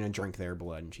she's gonna drink their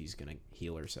blood and she's gonna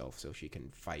heal herself so she can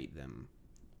fight them.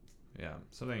 Yeah,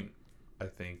 something I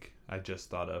think I just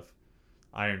thought of.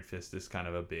 Iron Fist is kind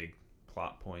of a big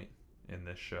plot point in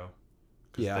this show.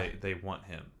 'Cause Yeah. they want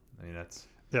him. I mean, that's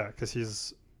Yeah, because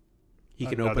he's He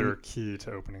can another open. key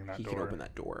to opening that He door. can open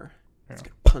that door. He's Yeah.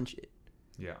 gonna punch it.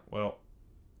 yeah. Well,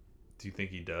 do you think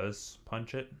he does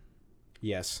punch it?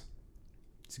 Yes.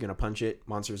 He's gonna punch it.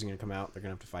 Monsters are gonna come out. They're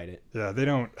gonna have to fight it. Yeah, they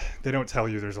don't tell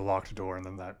you there's a locked door and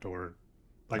then that door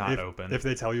Not open. If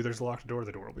they tell you there's a locked door,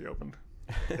 the door will be opened.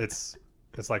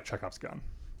 It's like Chekhov's gun.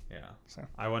 Yeah. So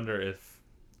I wonder if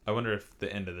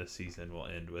the end of the season will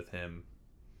end with him.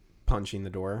 Punching the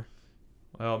door.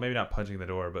 Well, maybe not punching the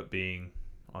door, but being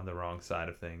on the wrong side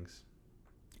of things.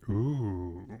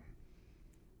 ooh.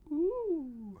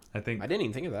 Ooh. I think. I didn't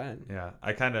even think of that. Yeah,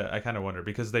 I kind of wonder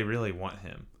because they really want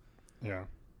him, Yeah.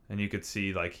 and you could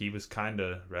see like he was kind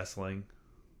of wrestling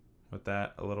with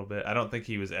that a little bit. I don't think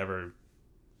he was ever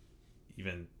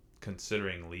even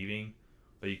considering leaving,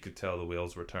 but you could tell the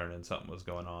wheels were turning. Something was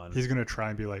going on. He's gonna try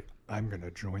and be like, I'm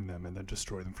gonna join them and then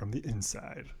destroy them from the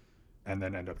inside, and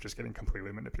then end up just getting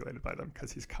completely manipulated by them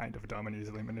because he's kind of dumb and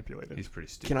easily manipulated. He's pretty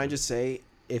stupid. Can I just say,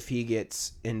 if he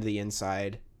gets into the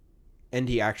inside and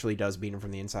he actually does beat him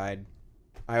from the inside,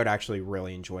 I would actually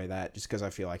really enjoy that just because I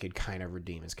feel like it'd kind of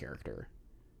redeem his character,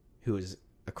 who is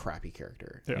a crappy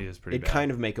character. Yeah. He is pretty It'd bad.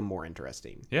 kind of make him more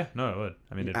interesting. Yeah, no, it would.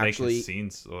 I mean, it'd Actually- make his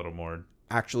scenes a little more.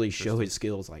 Actually show Interesting. his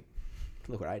skills, like,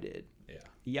 look what I did. Yeah.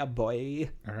 Yeah, boy.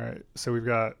 All right. So we've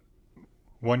got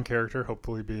one character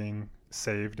hopefully being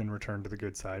saved and returned to the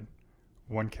good side.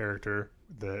 One character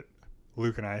that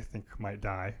Luke and I think might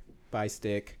die. Bye,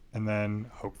 Stick. And then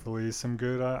hopefully some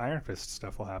good Iron Fist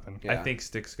stuff will happen. Yeah. I think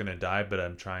Stick's gonna die, but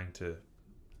I'm trying to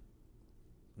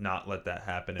not let that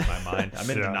happen in my mind. I'm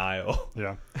in Yeah. denial.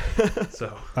 Yeah.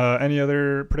 So Any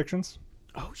other predictions?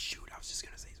 Oh, shoot. I was just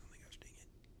going to say something. Gosh,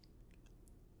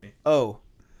 dang it. Oh.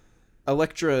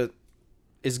 Elektra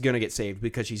is going to get saved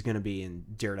because she's going to be in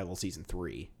Daredevil Season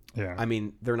 3. Yeah. I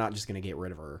mean, they're not just going to get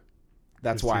rid of her.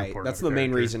 That's She's too why. important That's of a the main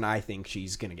character. reason I think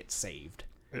she's going to get saved.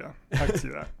 Yeah. I can see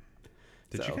that.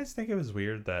 did So- you guys think it was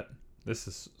weird that this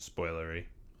is spoilery?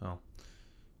 Well,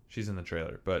 she's in the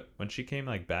trailer, but when she came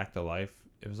like back to life,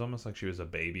 it was almost like she was a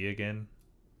baby again,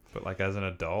 but like as an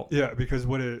adult. Yeah, because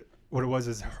what it was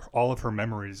is all of her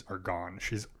memories are gone.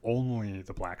 She's only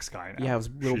the Black Sky now. Yeah, it was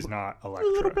little- She's not Elektra.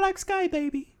 Little black sky,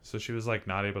 baby. So she was like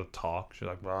not able to talk. She's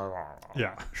like, blah, blah, blah.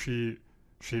 Yeah, she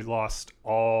lost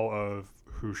all of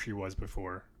who she was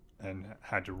before and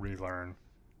had to relearn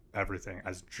everything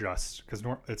as just because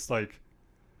it's like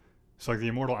the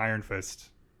Immortal Iron Fist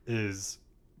is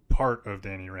part of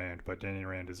Danny Rand, but Danny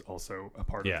Rand is also a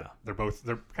part of Yeah. it.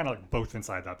 They're kind of like both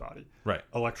inside that body. Right.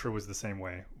 Elektra was the same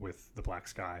way with the Black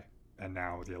Sky, and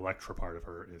now the Elektra part of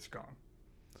her is gone.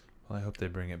 Well, I hope they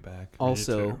bring it back.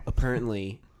 Also, too.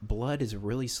 apparently, blood is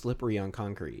really slippery on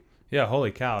concrete. Yeah,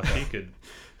 holy cow, she could.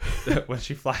 When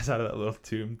she flies out of that little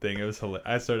tomb thing, it was hilarious.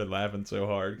 I started laughing so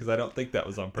hard because I don't think that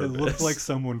was on purpose. It looked like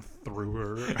someone threw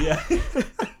her. Yeah.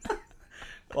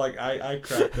 Like I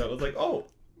cracked up. I was like, oh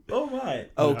my.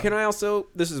 Oh, Yeah. can I also?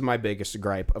 This is my biggest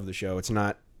gripe of the show. It's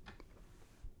not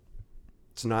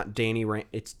Danny Rand.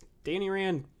 It's Danny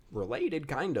Rand related,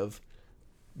 kind of.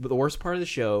 But the worst part of the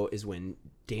show is when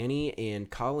Danny and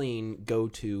Colleen go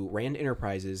to Rand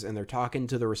Enterprises and they're talking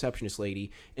to the receptionist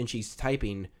lady, and she's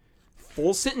typing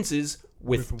full sentences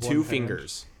with With two one hand.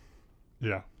 fingers.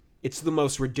 Yeah. It's the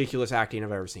most ridiculous acting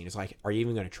I've ever seen. It's like, are you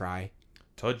even going to try?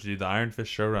 Told you, the Iron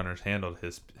Fist showrunners handled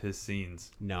his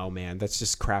scenes. No, man, that's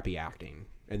just crappy acting.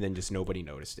 And then just nobody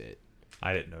noticed it.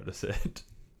 I didn't notice it.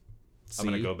 I'm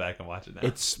gonna See? go back and watch it now.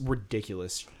 It's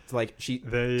ridiculous. It's like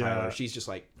They Tyler, she's just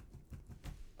like,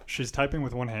 she's typing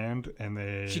with one hand,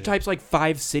 and she types like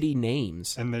 5 city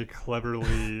names. and they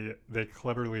cleverly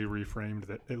reframed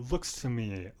that. It looks to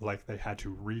me like they had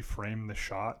to reframe the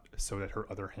shot so that her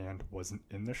other hand wasn't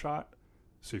in the shot,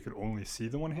 so you could only see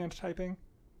the one hand typing,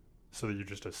 so that you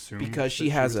just assume Because she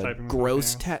that has was a typing with both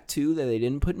gross hands. tattoo that they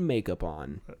didn't put makeup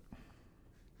on.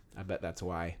 I bet that's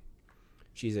why.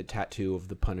 She's a tattoo of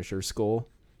the Punisher skull.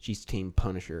 She's Team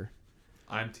Punisher.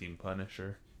 I'm Team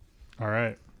Punisher. All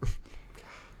right.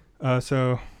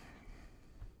 So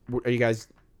Are you guys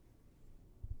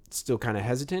still kind of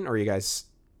hesitant, or are you guys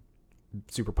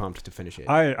super pumped to finish it?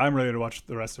 I'm ready to watch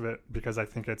the rest of it because I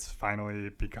think it's finally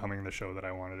becoming the show that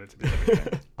I wanted it to be. at the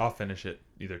beginning. I'll finish it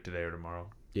either today or tomorrow.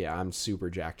 Yeah, I'm super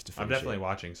jacked to finish I'm definitely it.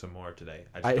 watching some more today.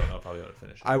 I just I- don't know if I'll be able to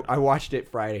finish it. I watched it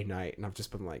Friday night, and I've just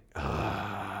been like, Well,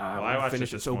 I I want to watched finish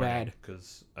it it this so morning bad.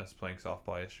 because I was playing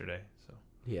softball yesterday. So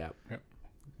Yeah.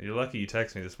 you're lucky you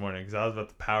texted me this morning because I was about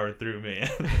to power through, man.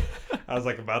 I was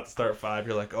like about to start 5.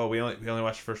 You're like, oh, we only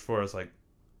watched the first 4. I was like,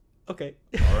 Okay.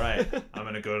 all right, I'm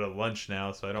gonna go to lunch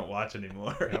now, so I don't watch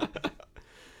anymore.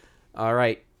 All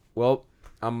right. Well,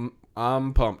 I'm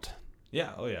pumped.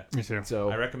 Yeah. Oh yeah. Me too. So,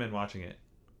 I recommend watching it,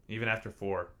 even after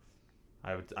 4.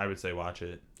 I would say watch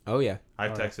it. oh yeah.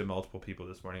 I've All right. texted multiple people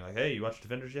this morning like, hey, you watched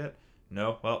Defenders yet?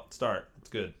 No. Well, start. It's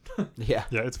good. Yeah.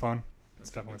 Yeah, it's fun. It's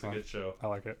definitely It's a fun. good show. I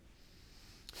like it.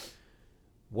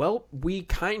 Well, we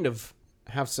kind of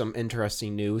have some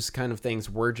interesting news, kind of things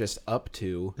we're just up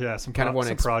to. Yeah, some Kind of wanna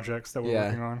some projects that we're yeah.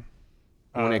 working on.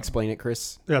 Want to explain it,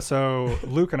 Chris? Yeah, so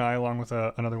Luke and I, along with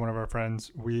another one of our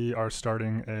friends, we are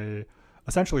starting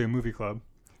essentially a movie club,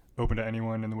 open to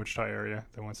anyone in the Wichita area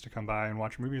that wants to come by and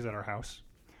watch movies at our house.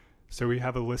 So we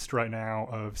have a list right now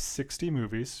of 60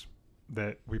 movies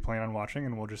that we plan on watching,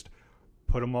 and we'll just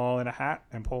put them all in a hat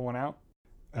and pull one out.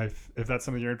 If that's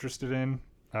something you're interested in,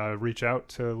 reach out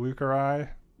to Luke or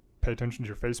I. Pay attention to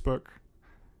your Facebook.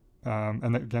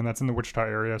 And again, that's in the Wichita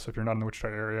area, so if you're not in the Wichita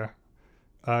area,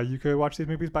 you could watch these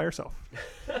movies by yourself.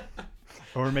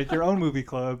 Or make your own movie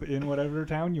club in whatever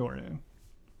town you're in.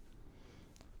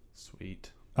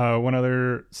 Sweet. One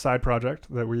other side project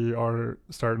that we are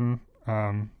starting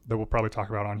that we'll probably talk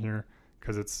about on here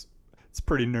because it's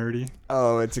pretty nerdy.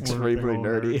 Oh, it's We're extremely big old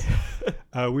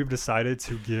nerdy. We've decided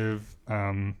to give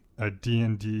a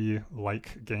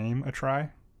D&D-like game a try.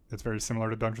 It's very similar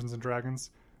to Dungeons & Dragons,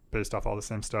 based off all the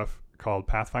same stuff, called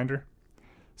Pathfinder.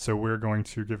 So we're going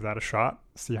to give that a shot,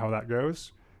 see how that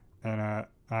goes, and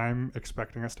I'm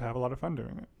expecting us to have a lot of fun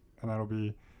doing it. And that'll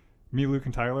be me, Luke,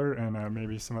 and Tyler, and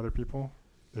maybe some other people.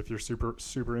 If you're super,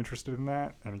 super interested in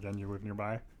that, and again, you live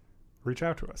nearby, reach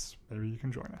out to us. Maybe you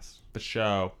can join us. The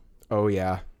show. Oh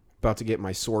yeah, about to get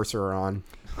my sorcerer on.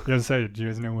 You guys say, do you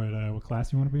guys know what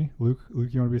class you want to be? Luke, you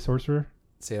want to be a sorcerer?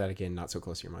 Say that again, not so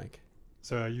close to your mic.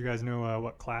 So you guys know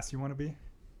what class you want to be?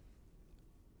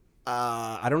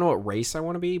 I don't know what race I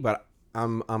want to be, but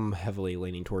I'm heavily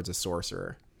leaning towards a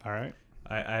sorcerer. All right.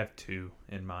 I have two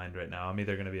in mind right now. I'm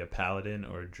either going to be a paladin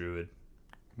or a druid.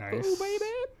 Nice. Oh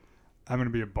baby. I'm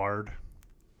gonna be a bard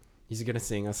He's gonna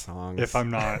sing us songs. if I'm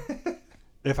not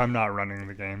running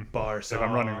the game. Bar If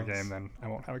I'm running the songs. game, then I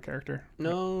won't have a character.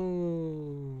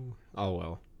 No. Oh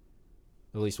well.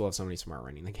 At least we'll have somebody smart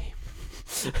running the game.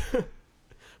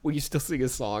 Will you still sing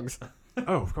us songs?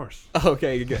 Oh, of course.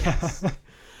 Okay, good.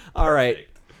 All right.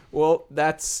 Well,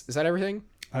 is that everything?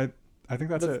 I think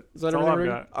that's it. Is that That's all I've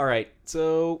everything? got. All right.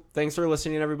 So thanks for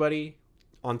listening, everybody.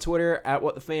 On Twitter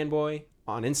 @WhatTheFanboy,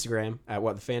 on Instagram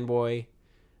 @WhatTheFanboy.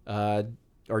 Our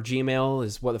Gmail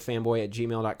is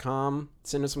whatthefanboy@gmail.com.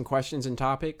 Send us some questions and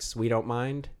topics. We don't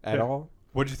mind at Yeah. all.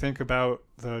 What did you think about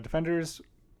the Defenders?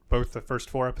 Both the first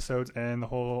 4 episodes and the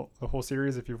whole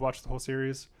series. If you've watched the whole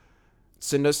series,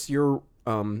 Send us your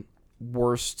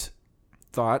worst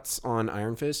thoughts on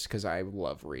Iron Fist, because I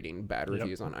love reading bad Yep.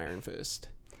 reviews on Iron Fist.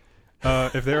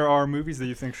 if there are movies that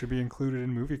you think should be included in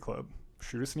Movie Club,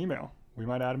 shoot us an email. We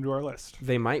might add them to our list.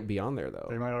 They might be on there though.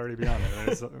 They might already be on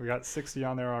there. We got 60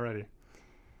 on there already.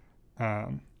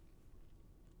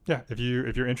 Yeah, if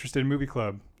you're interested in Movie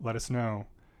Club, let us know.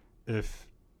 If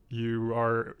you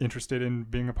are interested in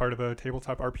being a part of a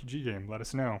tabletop RPG game, let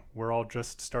us know. We're all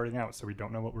just starting out, so we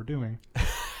don't know what we're doing.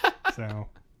 So,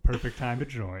 perfect time to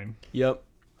join. Yep.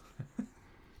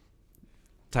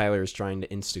 Tyler is trying to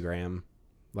Instagram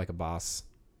like a boss.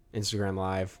 Instagram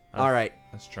Live. All right.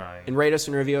 Let's try. And rate us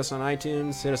and review us on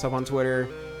iTunes. Hit us up on Twitter.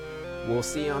 We'll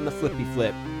see you on the flippy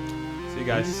flip. See you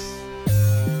guys.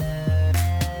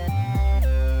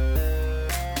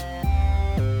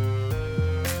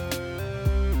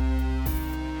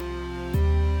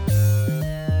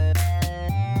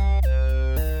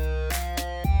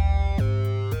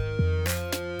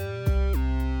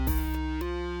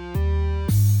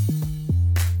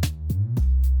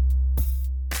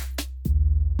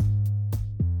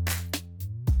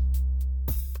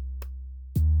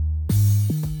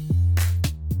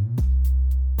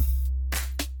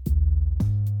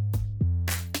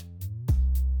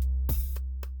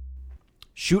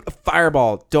 Shoot a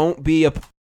fireball. Don't be a